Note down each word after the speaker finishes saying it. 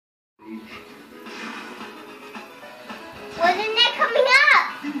Wasn't that coming up?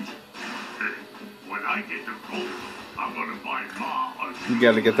 When I get the gold, I'm gonna buy Ma a... You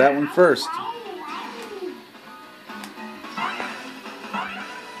gotta get that one first.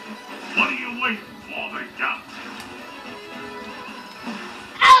 What are you waiting for, the duck?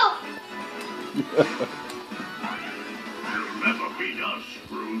 Oh! You'll never beat us,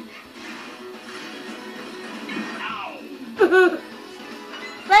 Scrooge. Ow!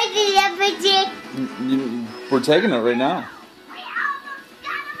 Like the ever did. We're taking it right now.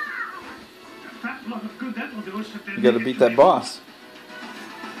 You gotta beat that boss.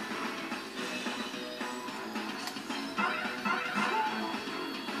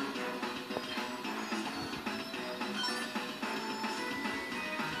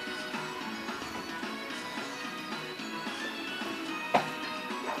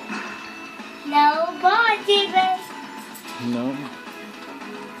 No boss, even. No.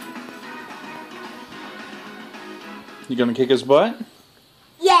 You gonna kick his butt?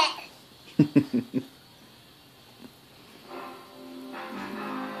 Yeah.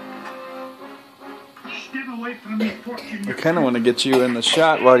 I kind of want to get you in the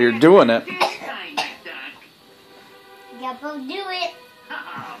shot while you're doing it. Yep, I'll do it.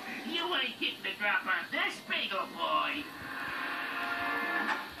 You ain't getting the drop on this bagel boy.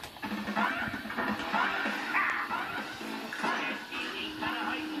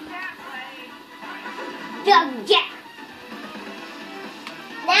 Go, yeah.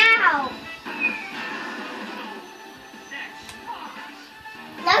 Now.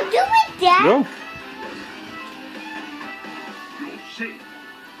 Now do it, Dad. Go. Your safe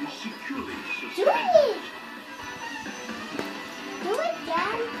is securely Do suspended. it. Do it,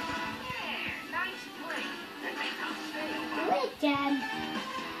 Dad. Yeah, nice play. Do it, Dad.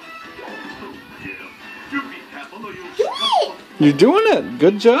 Oh, yeah. You be careful or you'll Do it. You're doing it.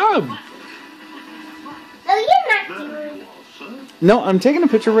 Good job. No, you're not There doing you it. are, sir. No, I'm taking a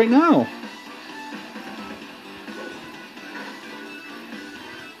picture right now.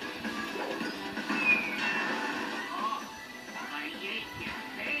 I hate your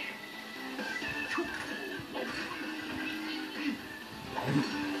pants.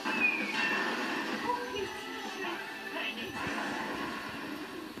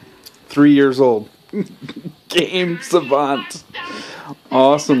 3 years old. Game savant.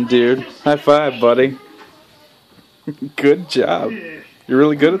 Awesome, dude. High five, buddy. Good job. You're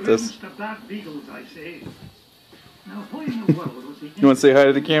really good at this. You want to say hi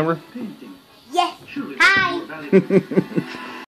to the camera? Yes. Hi.